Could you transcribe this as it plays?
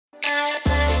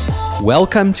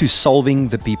Welcome to Solving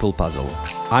the People Puzzle.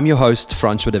 I'm your host,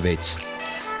 Francois de Wet,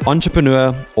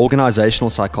 entrepreneur,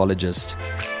 organizational psychologist,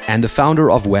 and the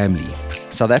founder of Wamly,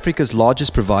 South Africa's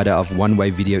largest provider of one-way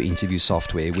video interview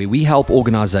software, where we help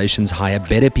organizations hire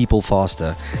better people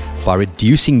faster by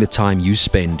reducing the time you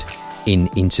spend in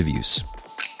interviews.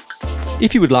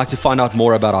 If you would like to find out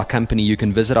more about our company, you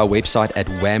can visit our website at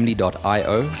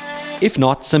wamly.io. If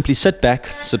not, simply sit back,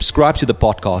 subscribe to the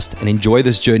podcast, and enjoy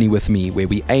this journey with me where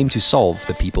we aim to solve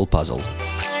the people puzzle.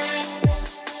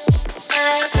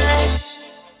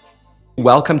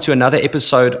 Welcome to another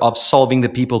episode of Solving the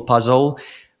People Puzzle,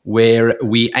 where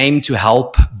we aim to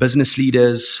help business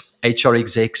leaders, HR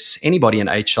execs, anybody in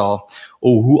HR,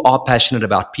 or who are passionate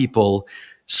about people,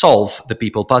 solve the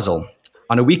people puzzle.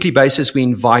 On a weekly basis, we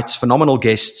invite phenomenal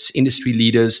guests, industry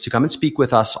leaders to come and speak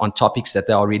with us on topics that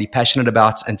they are really passionate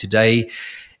about. And today,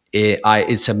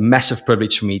 it's a massive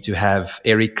privilege for me to have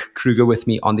Erik Kruger with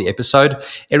me on the episode.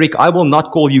 Erik, I will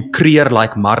not call you Kruger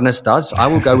like Marnus does. I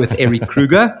will go with Erik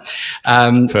Kruger.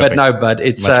 But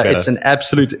it's an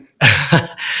absolute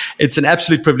it's an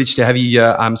absolute privilege to have you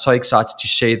here. I'm so excited to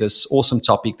share this awesome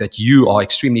topic that you are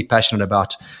extremely passionate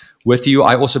about with you.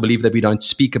 I also believe that we don't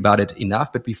speak about it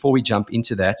enough. But before we jump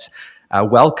into that,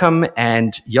 welcome.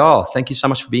 And thank you so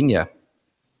much for being here.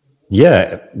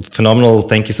 Yeah, phenomenal.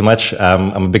 Thank you so much.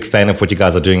 I'm a big fan of what you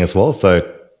guys are doing as well.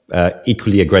 So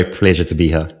equally a great pleasure to be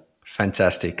here.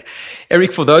 Fantastic.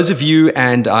 Erik, for those of you,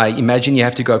 and I imagine you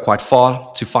have to go quite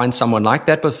far to find someone like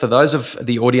that, but for those of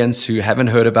the audience who haven't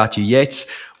heard about you yet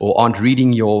or aren't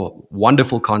reading your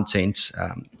wonderful content,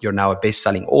 you're now a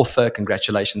best-selling author.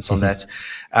 Congratulations on that.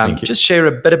 Just share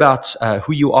a bit about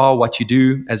who you are, what you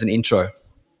do as an intro.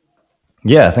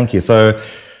 Yeah, thank you. So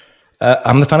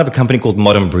I'm the founder of a company called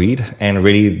Modern Breed, and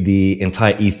really the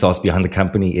entire ethos behind the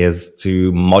company is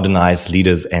to modernize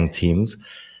leaders and teams.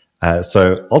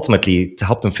 So ultimately, to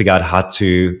help them figure out how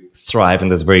to thrive in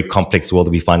this very complex world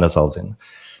that we find ourselves in.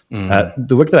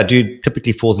 The work that I do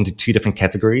typically falls into two different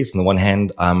categories. On the one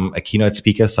hand, I'm a keynote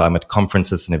speaker, so I'm at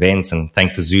conferences and events, and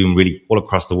thanks to Zoom, really all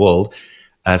across the world,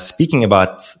 speaking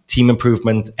about team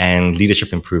improvement and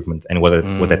leadership improvement and what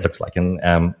that looks like.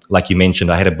 And like you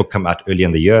mentioned, I had a book come out earlier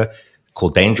in the year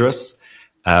called Dangerous.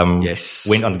 Yes.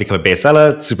 Went on to become a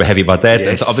bestseller, super happy about that. Yes,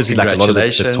 and so obviously like a lot of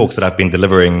the talks that I've been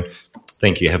delivering,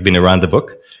 thank you, have been around the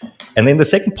book. And then the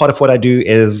second part of what I do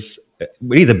is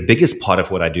really the biggest part of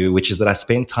what I do, which is that I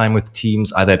spend time with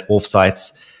teams either at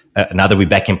offsites. Now that we're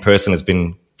back in person, it's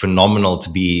been phenomenal to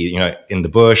be, in the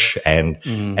bush and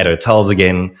at hotels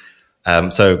again.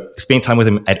 So spend time with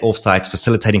them at offsites,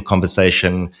 facilitating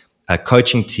conversation,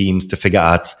 coaching teams to figure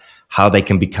out how they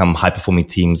can become high-performing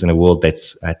teams in a world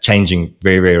that's changing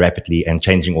very, very rapidly and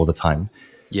changing all the time.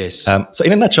 Yes. So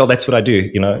in a nutshell, that's what I do.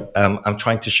 I'm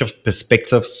trying to shift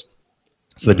perspectives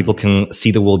so that people can see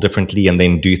the world differently and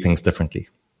then do things differently.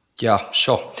 Yeah,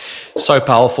 sure. So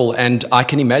powerful. And I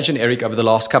can imagine, Erik, over the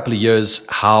last couple of years,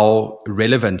 how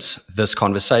relevant this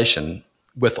conversation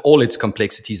with all its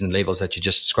complexities and levels that you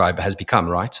just described has become,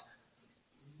 right?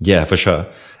 Yeah, for sure.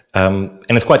 And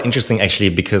it's quite interesting, actually,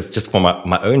 because just for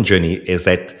my own journey is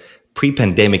that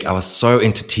pre-pandemic, I was so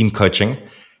into team coaching.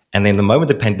 And then the moment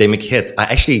the pandemic hit, I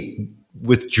actually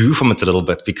withdrew from it a little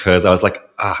bit because I was like,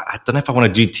 I don't know if I want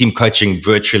to do team coaching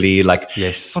virtually.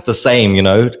 It's not the same,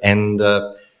 And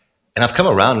I've come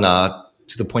around now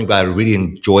to the point where I really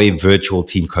enjoy virtual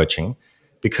team coaching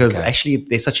because actually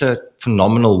there's such a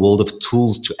phenomenal world of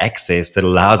tools to access that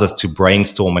allows us to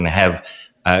brainstorm and have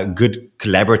good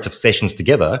collaborative sessions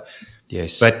together.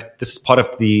 Yes. But this is part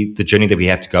of the journey that we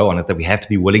have to go on, is that we have to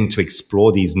be willing to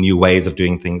explore these new ways of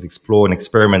doing things, explore and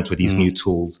experiment with these new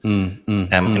tools,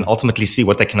 and ultimately see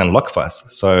what they can unlock for us.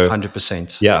 So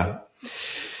 100%. Yeah.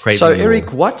 Crazy. So Erik,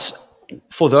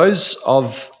 for those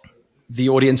of the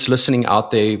audience listening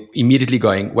out there immediately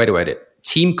going, wait,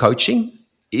 team coaching?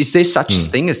 Is there such a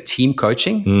thing as team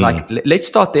coaching? Let's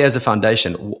start there as a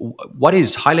foundation. What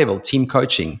is high-level team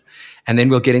coaching? And then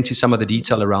we'll get into some of the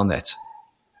detail around that.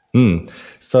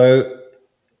 So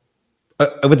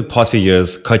over the past few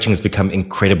years, coaching has become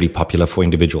incredibly popular for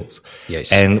individuals. Yes.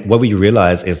 And what we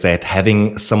realize is that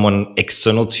having someone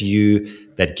external to you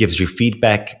that gives you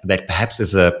feedback, that perhaps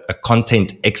is a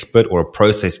content expert or a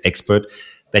process expert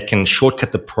that can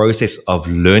shortcut the process of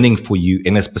learning for you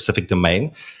in a specific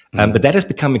domain. But that has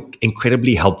become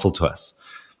incredibly helpful to us.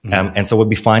 And so what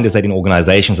we find is that in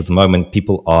organizations at the moment,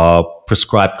 people are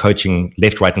prescribed coaching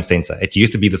left, right, and center. It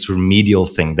used to be this remedial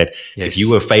thing that if you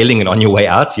were failing and on your way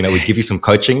out, we'd give you some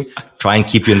coaching, try and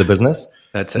keep you in the business.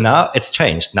 That's it. Now it's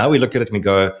changed. Now we look at it and we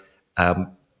go,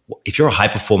 if you're a high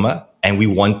performer, and we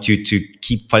want you to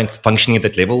keep functioning at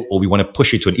that level, or we want to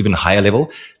push you to an even higher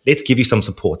level. Let's give you some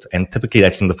support. And typically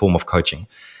that's in the form of coaching.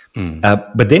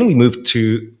 But then we move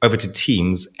over to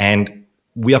teams, and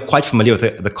we are quite familiar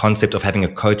with the concept of having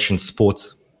a coach in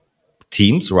sports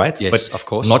teams, right? Yes, but of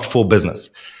course. Not for business,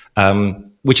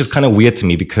 which is kind of weird to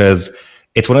me because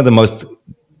it's one of the most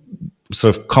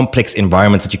sort of complex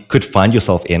environments that you could find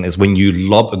yourself in, is when you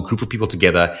lob a group of people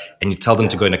together and you tell them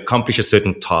to go and accomplish a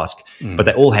certain task, but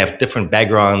they all have different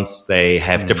backgrounds. They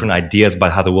have different ideas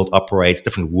about how the world operates,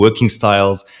 different working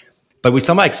styles, but we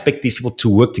somehow expect these people to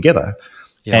work together.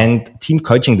 Yeah. And team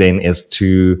coaching then is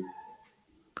to,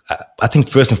 I think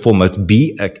first and foremost,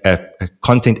 be a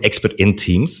content expert in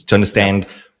teams to understand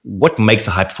what makes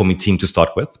a high performing team to start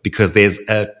with, because there's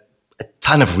a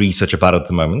ton of research about it at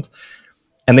the moment.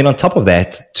 And then on top of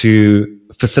that, to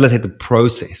facilitate the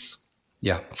process.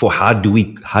 Yeah. For how do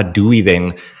we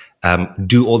then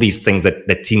do all these things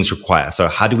that teams require? So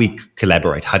how do we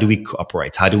collaborate? How do we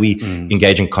cooperate? How do we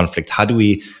engage in conflict? How do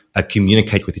we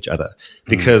communicate with each other?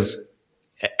 Because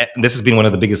this has been one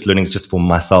of the biggest learnings just for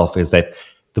myself, is that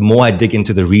the more I dig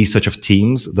into the research of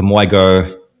teams, the more I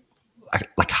go,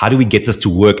 like, how do we get this to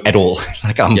work at all?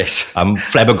 I'm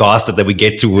flabbergasted that we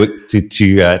get to work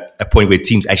to a point where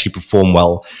teams actually perform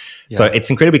well. Yeah. So it's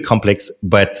incredibly complex,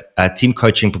 but team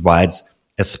coaching provides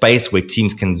a space where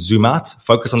teams can zoom out,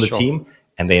 focus on the team,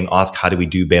 and then ask, how do we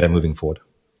do better moving forward?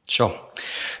 Sure.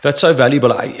 That's so valuable.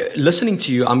 Listening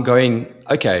to you, I'm going,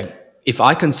 okay, if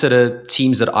I consider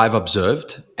teams that I've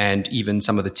observed, and even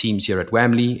some of the teams here at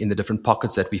Whamley in the different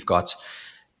pockets that we've got,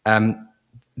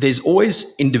 there's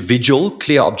always individual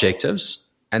clear objectives,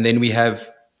 and then we have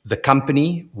the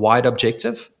company wide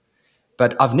objective.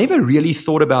 But I've never really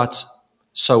thought about,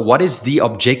 so what is the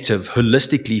objective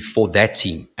holistically for that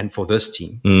team and for this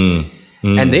team?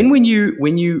 And then when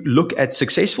you look at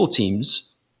successful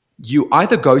teams, you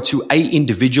either go to a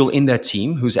individual in that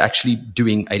team who's actually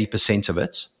doing 80% of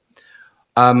it,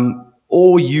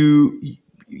 or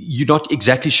you're not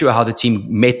exactly sure how the team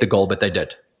met the goal, but they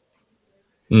did.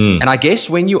 And I guess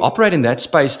when you operate in that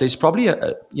space, there's probably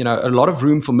a lot of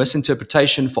room for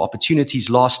misinterpretation, for opportunities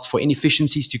lost, for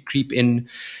inefficiencies to creep in.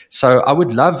 So I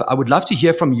would love to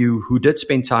hear from you, who did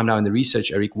spend time now in the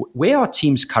research, Erik. Where are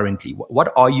teams currently?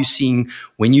 What are you seeing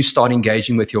when you start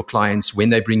engaging with your clients, when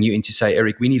they bring you in to say,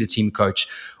 Erik, we need a team coach?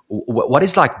 What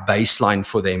is like baseline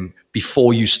for them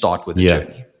before you start with the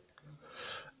journey?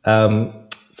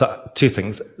 So two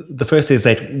things. The first is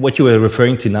that what you were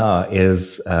referring to now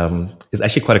is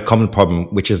actually quite a common problem,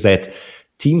 which is that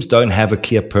teams don't have a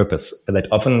clear purpose. That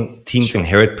often teams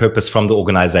inherit purpose from the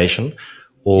organization,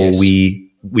 or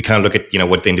we kind of look at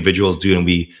what the individuals do and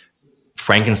we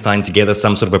Frankenstein together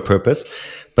some sort of a purpose.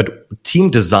 But team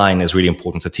design is really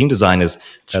important. So team design is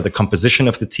the composition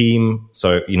of the team.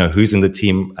 So who's in the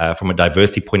team from a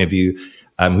diversity point of view.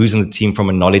 Who's in the team from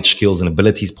a knowledge, skills, and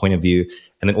abilities point of view,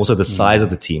 and then also the size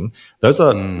of the team. Those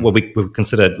are what we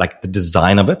consider like the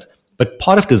design of it. But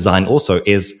part of design also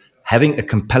is having a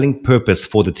compelling purpose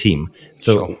for the team.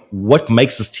 So what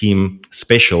makes this team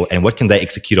special, and what can they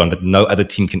execute on that no other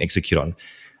team can execute on?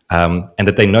 And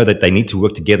that they know that they need to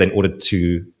work together in order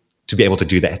to be able to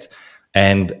do that.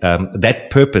 And that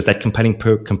purpose, that compelling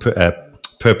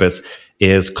purpose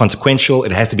is consequential,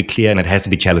 it has to be clear, and it has to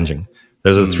be challenging.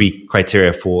 Those are the three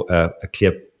criteria for a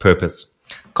clear purpose.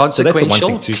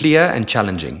 Consequential, clear, and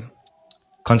challenging.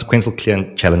 Consequential, clear,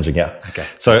 and challenging, yeah. Okay.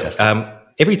 So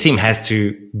every team has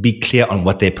to be clear on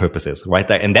what their purpose is, right?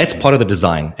 And that's part of the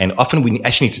design. And often we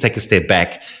actually need to take a step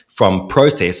back from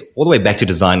process all the way back to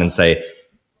design and say,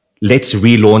 let's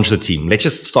relaunch the team. Let's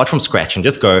just start from scratch and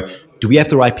just go, do we have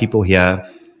the right people here?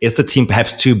 Is the team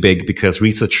perhaps too big? Because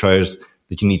research shows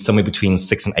that you need somewhere between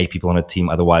 6 and 8 people on a team.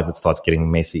 Otherwise, it starts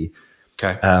getting messy.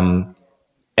 Okay.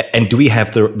 And do we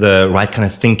have the right kind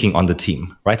of thinking on the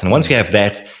team, right? And once we have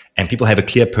that and people have a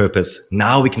clear purpose,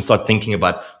 now we can start thinking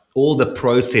about all the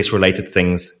process-related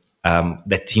things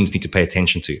that teams need to pay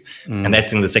attention to. And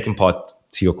that's in the second part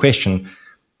to your question.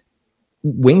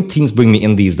 When teams bring me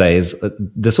in these days,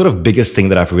 the sort of biggest thing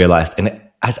that I've realized, and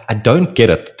I don't get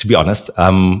it, to be honest.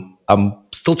 I'm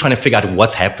still trying to figure out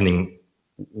what's happening.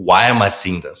 Why am I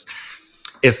seeing this?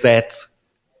 Is that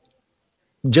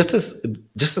just as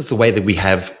the way that we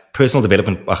have personal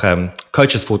development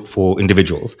coaches for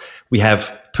individuals, we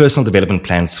have personal development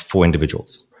plans for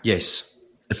individuals. Yes.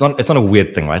 It's not a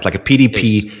weird thing, right? Like a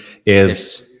PDP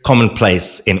is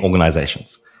commonplace in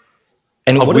organizations.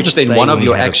 And of which then one of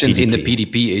your actions in the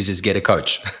PDP is get a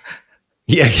coach.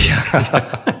 Yeah.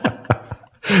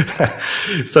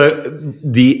 So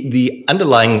the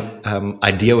underlying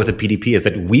idea with the PDP is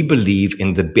that we believe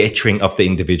in the bettering of the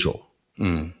individual.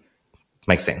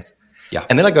 Makes sense. Yeah.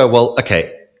 And then I go, well,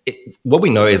 okay, what we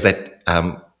know is that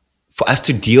for us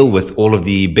to deal with all of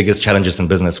the biggest challenges in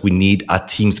business, we need our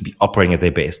teams to be operating at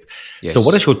their best. Yes. So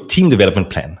what is your team development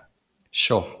plan?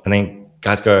 Sure. And then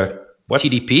guys go, what?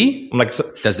 TDP? I'm like,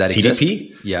 does that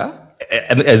TDP? exist? Yeah.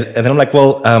 And then I'm like,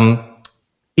 well,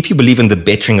 if you believe in the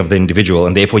bettering of the individual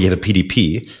and therefore you have a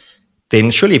PDP,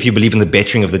 then surely if you believe in the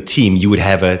bettering of the team, you would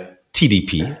have a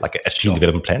TDP, like a team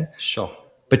development plan. Sure.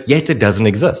 But yet it doesn't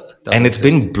exist. And it's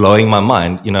been blowing my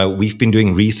mind. We've been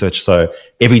doing research. So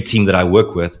every team that I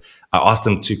work with, I ask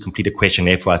them to complete a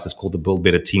questionnaire for us. It's called the Build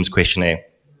Better Teams questionnaire.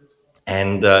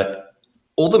 And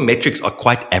all the metrics are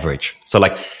quite average. So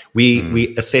like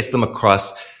we assess them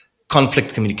across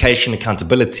conflict, communication,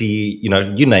 accountability,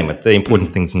 you name it, the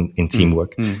important things in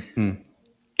teamwork.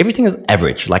 Everything is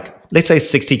average, like let's say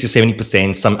 60 to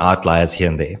 70%, some outliers here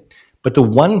and there. But the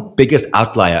one biggest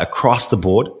outlier across the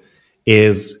board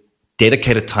is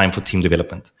dedicated time for team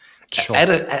development. Sure.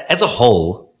 As a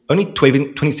whole, only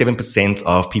 27%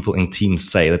 of people in teams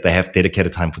say that they have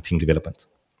dedicated time for team development.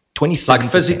 27%. Like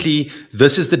physically,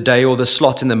 this is the day or the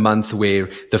slot in the month where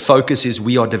the focus is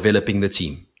we are developing the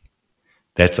team.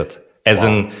 That's it. As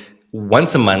in,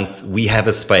 once a month, we have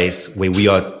a space where we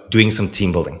are doing some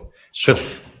team building. Because,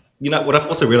 what I've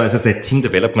also realized is that team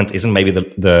development isn't maybe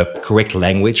the correct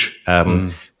language.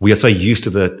 We are so used to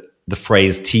the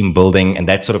phrase team building, and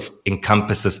that sort of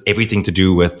encompasses everything to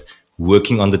do with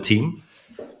working on the team.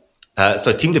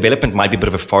 So team development might be a bit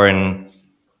of a foreign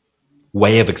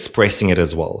way of expressing it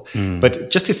as well.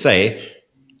 But just to say,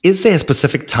 is there a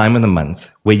specific time in the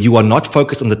month where you are not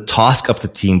focused on the task of the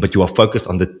team, but you are focused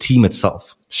on the team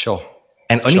itself? Sure.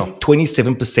 And only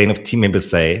 27% of team members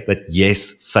say that,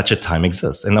 yes, such a time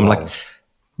exists. And I'm like,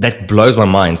 that blows my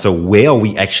mind. So where are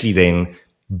we actually then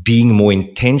being more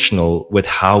intentional with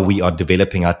how we are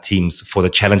developing our teams for the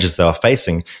challenges they are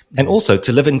facing, and also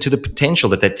to live into the potential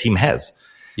that team has?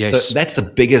 Yes. So that's the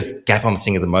biggest gap I'm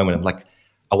seeing at the moment. I'm like,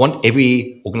 I want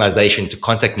every organization to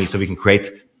contact me so we can create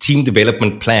team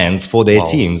development plans for their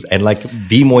teams and like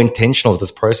be more intentional with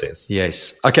this process.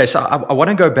 Yes. Okay. So I want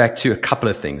to go back to a couple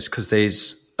of things because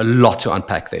there's a lot to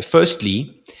unpack there.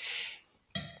 Firstly,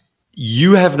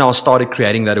 you have now started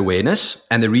creating that awareness,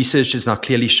 and the research is now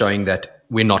clearly showing that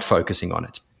we're not focusing on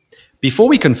it. Before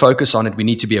we can focus on it, we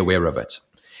need to be aware of it.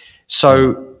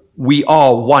 So we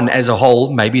are, one, as a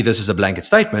whole, maybe this is a blanket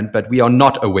statement, but we are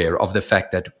not aware of the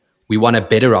fact that we want to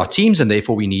better our teams, and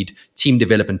therefore we need team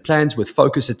development plans with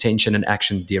focused attention and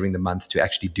action during the month to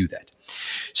actually do that.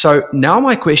 So now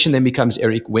my question then becomes,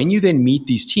 Erik, when you then meet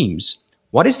these teams,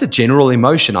 what is the general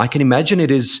emotion? I can imagine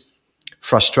it is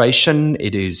frustration,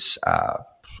 it is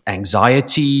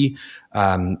anxiety,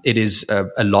 it is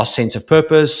a lost sense of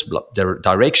purpose,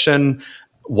 direction.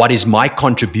 What is my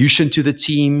contribution to the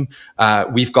team?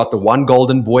 We've got the one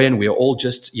golden boy and we're all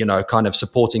just, kind of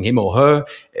supporting him or her.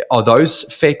 Are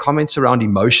those fair comments around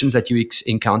emotions that you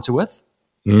encounter with?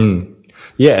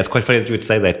 Yeah, it's quite funny that you would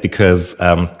say that because,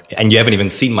 and you haven't even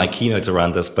seen my keynote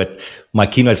around this, but my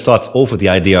keynote starts off with the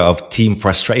idea of team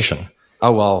frustration.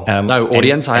 Oh, well, no,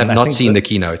 audience, I have not seen the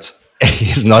keynote.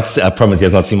 He's not, I promise he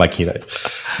has not seen my keynote.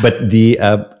 But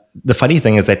the funny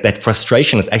thing is that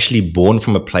frustration is actually born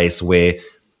from a place where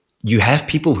you have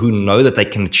people who know that they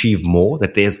can achieve more,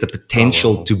 that there's the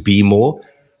potential to be more,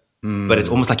 but it's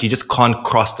almost like you just can't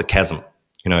cross the chasm.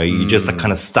 You just are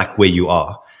kind of stuck where you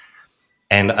are.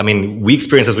 And I mean, we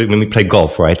experience this when we play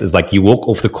golf, right? It's like you walk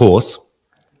off the course,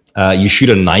 you shoot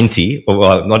a 90, or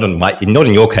well, not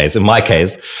in your case, in my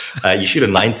case, you shoot a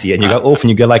 90 and you go off and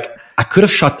you go like, I could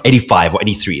have shot 85 or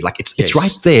 83. Like it's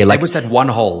right there. Like it was that one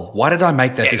hole. Why did I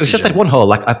make that decision? It was just that one hole.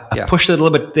 Like I pushed it a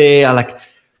little bit there.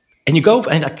 And you go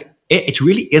and like, it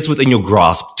really is within your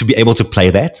grasp to be able to play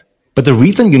that. But the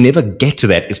reason you never get to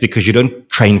that is because you don't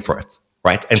train for it,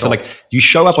 right? And so like you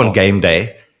show up on game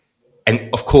day and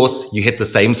of course you hit the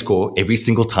same score every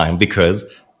single time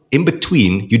because in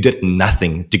between you did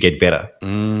nothing to get better.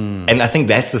 And I think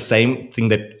that's the same thing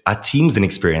that our teams then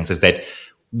experience is that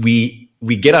we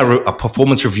get our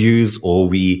performance reviews or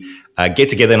we get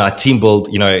together in our team build,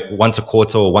 once a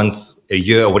quarter or once a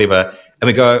year or whatever. And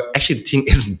we go, actually the team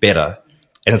isn't better.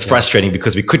 And it's frustrating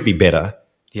because we could be better.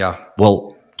 Yeah.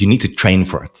 Well, you need to train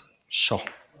for it. Sure.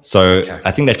 So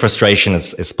I think that frustration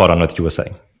is spot on what you were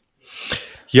saying.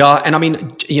 Yeah. And I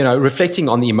mean, reflecting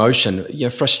on the emotion,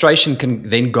 frustration can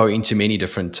then go into many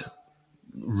different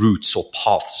routes or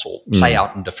paths or play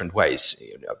out in different ways.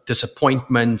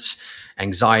 Disappointment,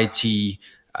 anxiety,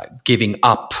 giving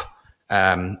up,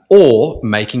 or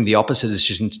making the opposite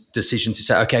decision to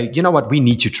say, okay, you know what, we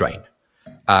need to train.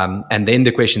 And then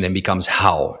the question then becomes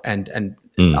how. And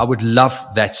I would love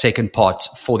that second part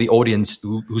for the audience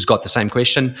who's got the same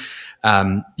question.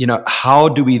 How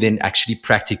do we then actually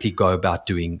practically go about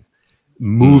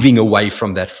moving away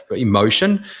from that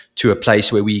emotion to a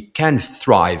place where we can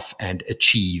thrive and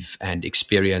achieve and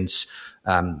experience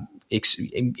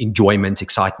enjoyment,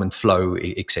 excitement, flow,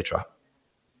 etc.?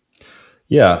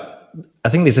 Yeah, I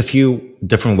think there's a few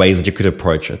different ways that you could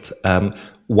approach it.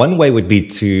 One way would be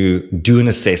to do an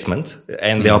assessment,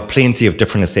 and there are plenty of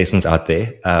different assessments out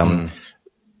there.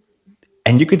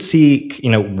 And you could see,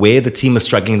 where the team is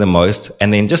struggling the most,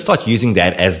 and then just start using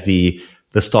that as the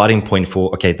starting point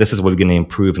for, okay, this is what we're going to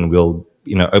improve, and we'll,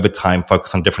 over time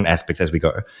focus on different aspects as we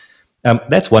go.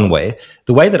 That's one way.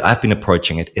 The way that I've been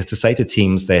approaching it is to say to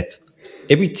teams that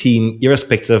every team,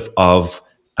 irrespective of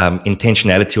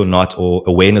intentionality or not, or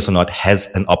awareness or not,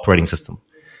 has an operating system.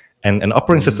 And an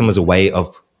operating system is a way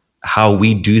of how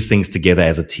we do things together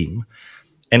as a team.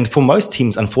 And for most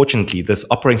teams, unfortunately, this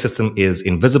operating system is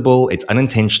invisible, it's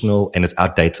unintentional, and it's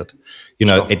outdated.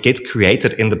 It gets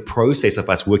created in the process of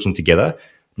us working together,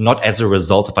 not as a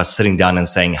result of us sitting down and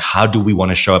saying, how do we want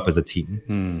to show up as a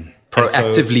team?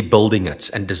 Proactively building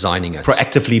it and designing it.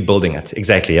 Proactively building it,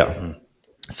 exactly, yeah.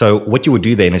 So what you would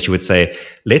do then is you would say,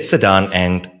 let's sit down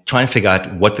and try and figure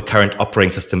out what the current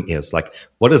operating system is. Like,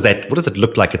 what does it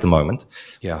look like at the moment?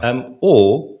 Yeah.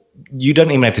 Or you don't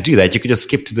even have to do that. You could just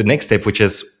skip to the next step, which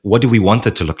is, what do we want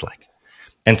it to look like?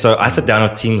 And so I sit down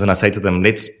with teams and I say to them,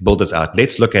 let's build this out.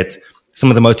 Let's look at some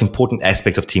of the most important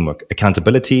aspects of teamwork: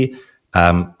 accountability,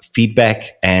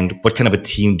 feedback, and what kind of a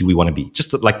team do we want to be?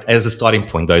 Just like as a starting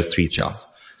point, those three things.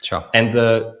 Sure.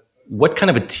 And what kind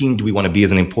of a team do we want to be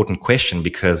is an important question,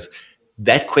 because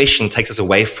that question takes us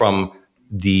away from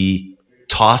the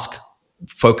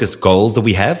task-focused goals that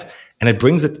we have, and it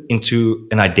brings it into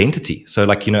an identity. So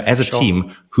like, as a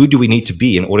team, who do we need to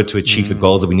be in order to achieve the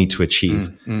goals that we need to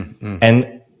achieve?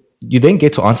 And you then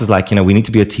get to answers like, we need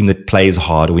to be a team that plays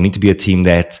hard, or we need to be a team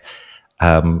that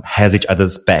has each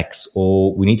other's backs,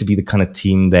 or we need to be the kind of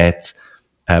team that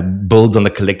builds on the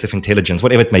collective intelligence,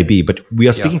 whatever it may be. But we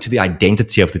are speaking to the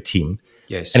identity of the team.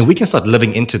 Yes. And we can start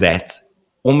living into that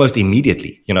almost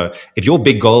immediately. If your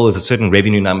big goal is a certain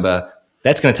revenue number,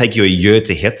 that's going to take you a year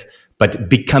to hit. But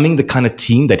becoming the kind of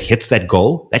team that hits that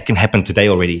goal, that can happen today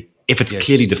already, if it's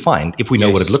clearly defined, if we know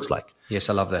what it looks like. Yes,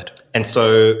 I love that. And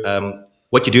so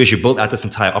what you do is you build out this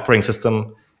entire operating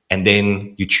system, and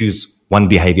then you choose one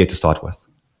behavior to start with,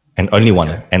 and only one.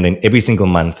 Okay. And then every single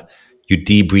month, you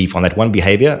debrief on that one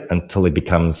behavior until it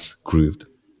becomes grooved.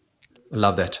 I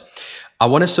love that. I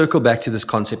want to circle back to this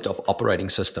concept of operating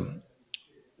system.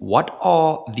 What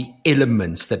are the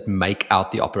elements that make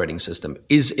out the operating system?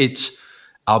 Is it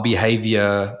our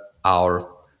behavior, our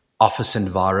office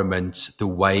environment, the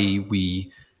way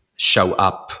we show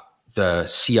up, the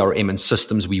CRM and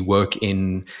systems we work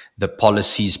in, the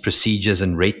policies, procedures,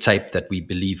 and red tape that we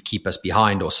believe keep us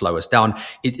behind or slow us down?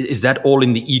 Is that all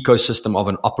in the ecosystem of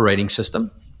an operating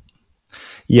system?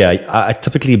 Yeah, I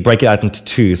typically break it out into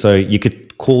two. So you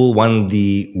could call one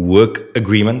the work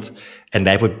agreement, and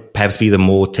that would perhaps be the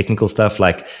more technical stuff,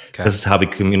 like this is how we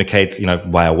communicate,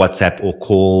 via WhatsApp or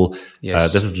call.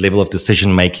 This is level of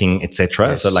decision making,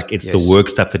 etc. Yes. So like it's the work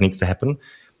stuff that needs to happen.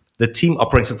 The team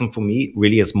operating system for me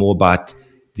really is more about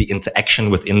the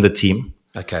interaction within the team.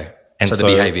 Okay. And so the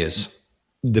behaviors.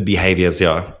 The behaviors,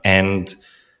 yeah. And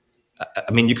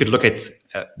I mean, you could look at,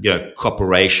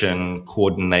 cooperation,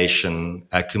 coordination,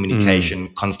 communication,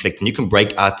 conflict, and you can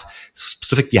break out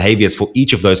specific behaviors for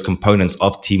each of those components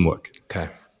of teamwork. Okay.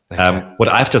 What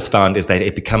I've just found is that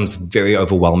it becomes very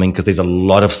overwhelming, because there's a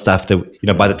lot of stuff that,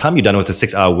 by the time you're done with a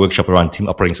 6-hour workshop around team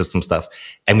operating system stuff,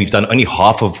 and we've done only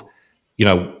half of,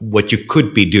 what you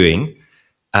could be doing,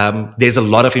 there's a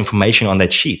lot of information on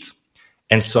that sheet.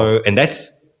 And so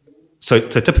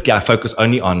typically I focus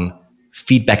only on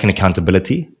feedback and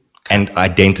accountability and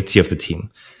identity of the team.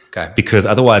 Okay. Because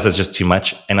otherwise it's just too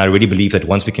much. And I really believe that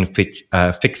once we can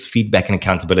fix feedback and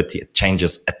accountability, it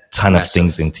changes a ton of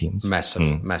things in teams. Massive.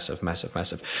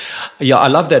 Yeah, I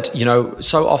love that.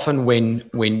 So often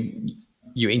when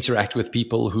you interact with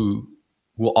people who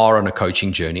are on a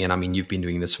coaching journey, and I mean, you've been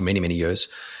doing this for many, many years,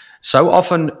 so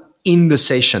often in the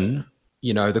session,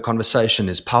 the conversation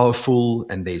is powerful,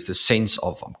 and there's this sense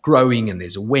of I'm growing, and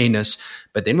there's awareness.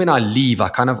 But then when I leave, I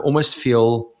kind of almost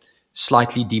feel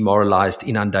slightly demoralized,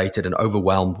 inundated, and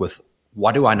overwhelmed with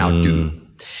what do I now do?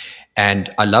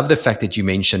 And I love the fact that you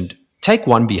mentioned take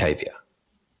one behavior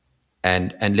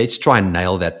and let's try and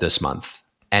nail that this month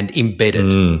and embed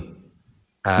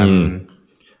it.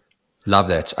 Love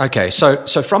that. Okay. So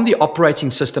from the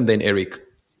operating system then, Erik,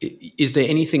 is there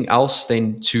anything else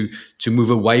then to move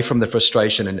away from the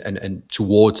frustration and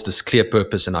towards this clear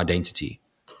purpose and identity?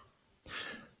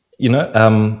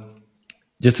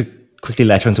 Just to quickly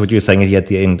latch onto what you were saying at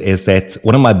the end, is that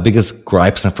one of my biggest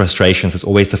gripes and frustrations is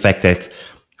always the fact that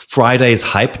Friday's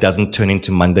hype doesn't turn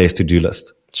into Monday's to-do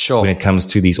list. Sure. When it comes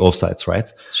to these offsites, right?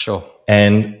 Sure.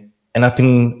 And I've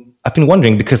been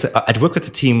wondering, because I'd work with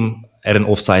the team at an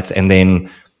offsite, and then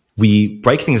we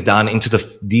break things down into the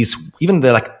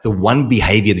one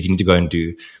behavior that you need to go and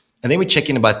do. And then we check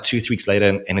in about 2-3 weeks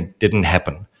later and it didn't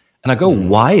happen. And I go,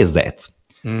 why is that?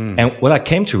 And what I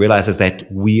came to realize is that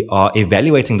we are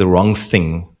evaluating the wrong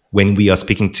thing when we are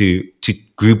speaking to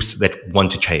groups that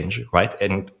want to change, right?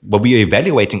 And what we are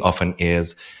evaluating often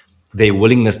is their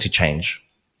willingness to change.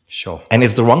 Sure. And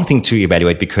it's the wrong thing to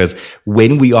evaluate, because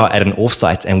when we are at an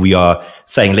offsite and we are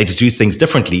saying, let's do things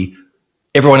differently,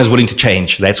 everyone is willing to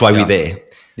change. That's why we're there.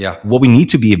 Yeah. What we need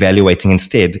to be evaluating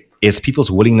instead is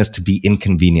people's willingness to be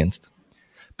inconvenienced,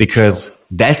 because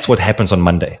that's what happens on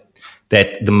Monday.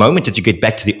 That the moment that you get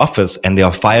back to the office and there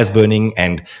are fires burning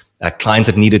and clients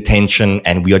that need attention,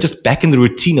 and we are just back in the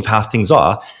routine of how things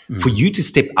are, for you to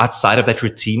step outside of that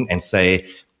routine and say,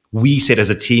 we said as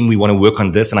a team, we want to work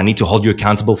on this and I need to hold you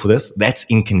accountable for this, that's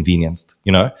inconvenienced,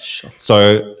 Sure.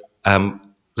 So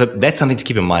that's something to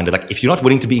keep in mind. Like, if you're not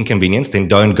willing to be inconvenienced, then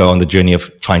don't go on the journey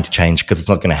of trying to change, because it's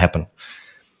not going to happen.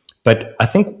 But I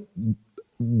think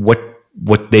what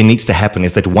there needs to happen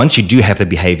is that once you do have the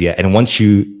behavior and once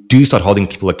you do start holding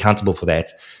people accountable for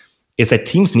that, is that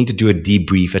teams need to do a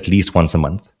debrief at least once a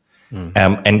month.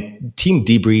 And team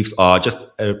debriefs are just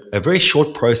a very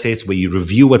short process where you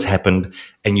review what's happened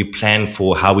and you plan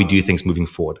for how we do things moving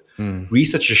forward.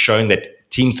 Research has shown that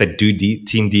teams that do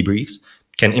team debriefs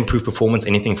can improve performance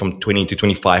anything from 20 to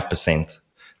 25%.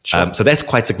 Sure. So that's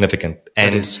quite significant.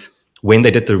 And is. When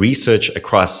they did the research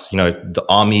across, the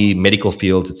army, medical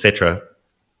fields, etc.,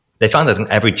 they found that an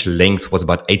average length was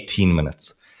about 18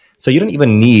 minutes. So you don't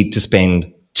even need to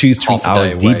spend 2-3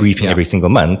 hours debriefing every single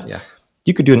month. Yeah.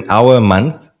 You could do an hour a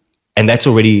month, and that's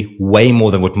already way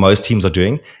more than what most teams are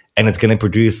doing. And it's going to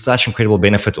produce such incredible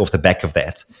benefits off the back of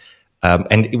that.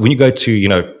 And when you go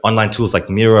to, online tools like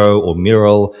Miro or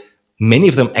Mural, many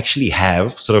of them actually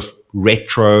have sort of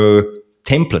retro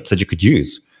templates that you could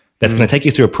use. That's going to take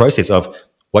you through a process of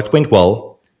what went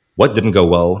well, what didn't go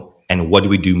well, and what do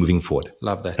we do moving forward.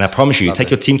 Love that. And I promise you, take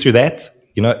your team through that.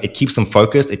 It keeps them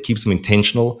focused, it keeps them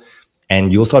intentional,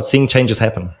 and you'll start seeing changes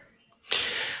happen.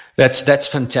 That's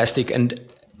fantastic. And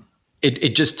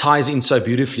it just ties in so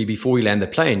beautifully before we land the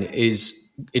plane.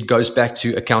 It goes back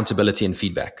to accountability and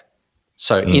feedback.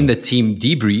 So in the team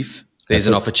debrief, there's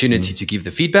an opportunity to give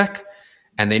the feedback,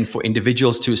 and then for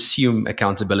individuals to assume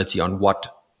accountability on what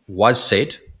was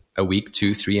said a week,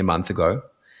 2, 3, a month ago.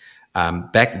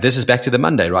 This is back to the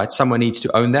Monday, right? Someone needs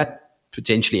to own that,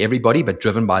 potentially everybody, but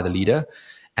driven by the leader.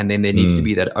 And then there needs to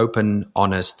be that open,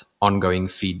 honest, ongoing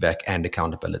feedback and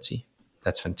accountability.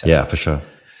 That's fantastic. Yeah, for sure.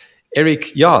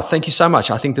 Erik, thank you so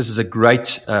much. I think this is a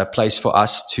great place for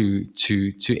us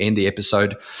to end the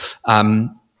episode.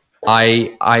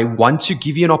 I want to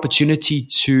give you an opportunity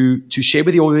to share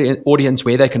with the audience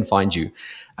where they can find you.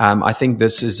 I think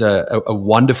this is a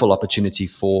wonderful opportunity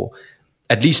for,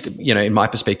 at least, in my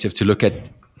perspective, to look at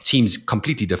teams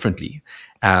completely differently.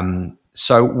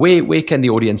 So where can the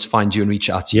audience find you and reach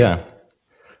out to you? Yeah.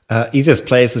 Easiest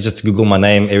place is just to Google my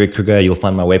name, Erik Kruger. You'll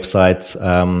find my website.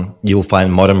 You'll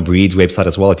find Modern Breed's website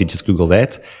as well if you just Google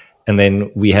that. And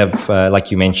then we have,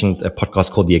 like you mentioned, a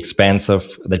podcast called The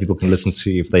Expansive that people can listen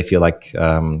to if they feel like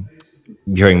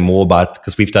hearing more about,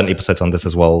 because we've done episodes on this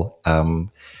as well.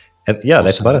 And awesome.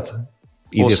 That's about it.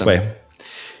 Easiest way.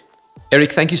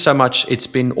 Erik, thank you so much. It's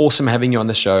been awesome having you on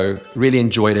the show. Really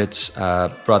enjoyed it,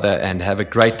 brother, and have a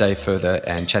great day further,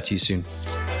 and chat to you soon.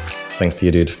 Thanks to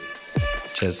you, dude.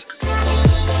 Cheers.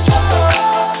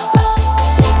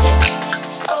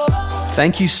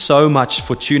 Thank you so much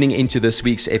for tuning into this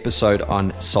week's episode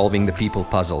on Solving the People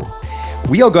Puzzle.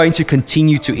 We are going to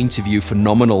continue to interview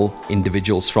phenomenal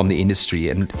individuals from the industry.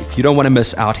 And if you don't want to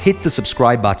miss out, hit the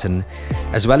subscribe button,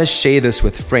 as well as share this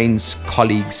with friends,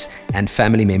 colleagues, and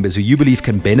family members who you believe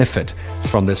can benefit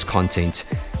from this content,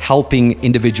 helping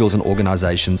individuals and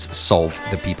organizations solve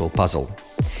the people puzzle.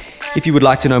 If you would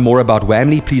like to know more about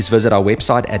Wamley, please visit our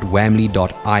website at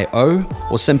wamley.io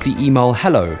or simply email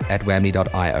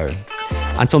hello@wamley.io.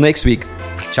 Until next week,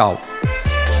 ciao.